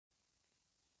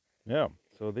Yeah,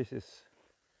 so this is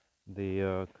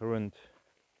the current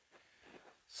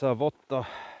SAVOTTA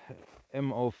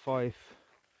m05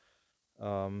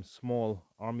 small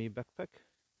army backpack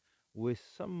with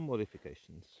some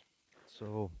modifications.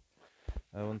 So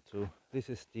I want to, this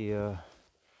is the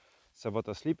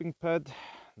SAVOTTA sleeping pad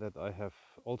that I have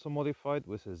also modified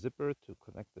with a zipper to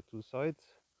connect the two sides.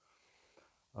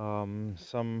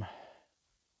 Some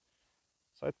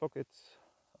side pockets,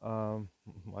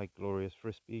 my glorious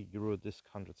frisbee Eurodisc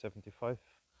 175.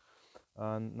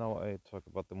 And now I talk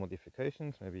about the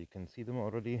modifications. Maybe you can see them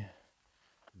already.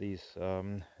 These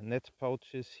net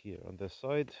pouches here on the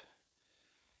side,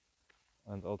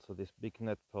 and also this big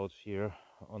net pouch here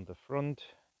on the front.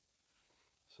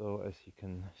 So as you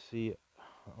can see,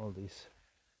 all these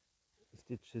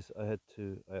stitches,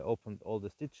 I opened all the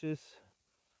stitches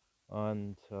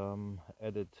and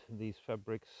added these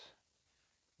fabrics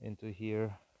into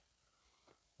here,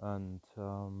 and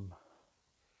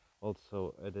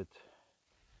also added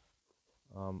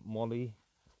Molle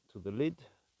to the lid.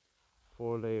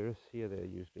 4 layers here. There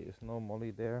usually is no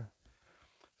Molle there,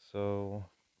 so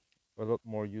a lot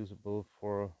more usable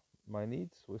for my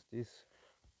needs with this.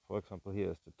 For example,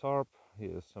 here's the tarp,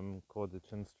 here's some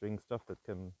cordage and string stuff that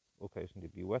can occasionally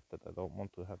be wet that I don't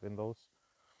want to have in those.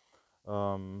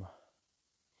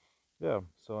 Yeah,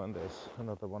 so, and there's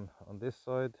another one on this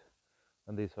side,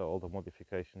 and these are all the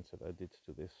modifications that I did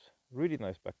to this really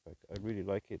nice backpack. I really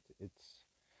like it. It's,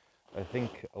 I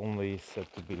think, only said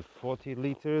to be 40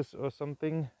 liters or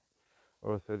something,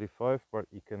 or 35, but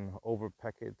you can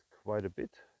overpack it quite a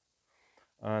bit.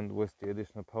 And with the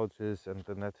additional pouches and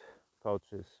the net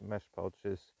pouches, mesh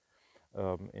pouches,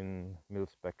 in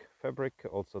milspec fabric,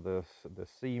 also the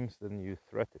seams, the new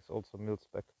thread is also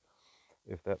milspec,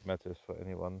 if that matters for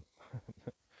anyone.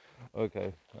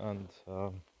 Okay, and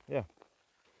yeah,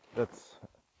 that's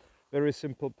very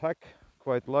simple pack,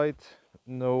 quite light,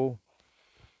 no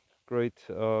great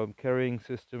carrying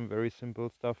system, very simple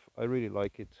stuff. I really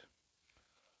like it.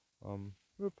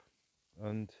 Whoop.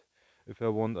 And if I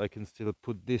want, I can still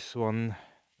put this one,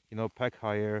 you know, pack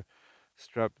higher,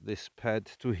 strap this pad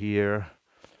to here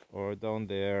or down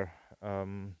there.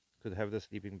 Could have the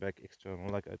sleeping bag external,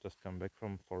 like I just come back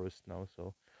from forest now,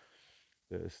 so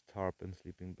there's tarp and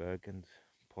sleeping bag and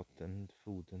pot and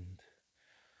food and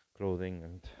clothing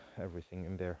and everything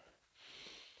in there.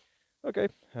 Okay,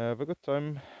 have a good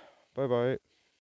time. Bye bye.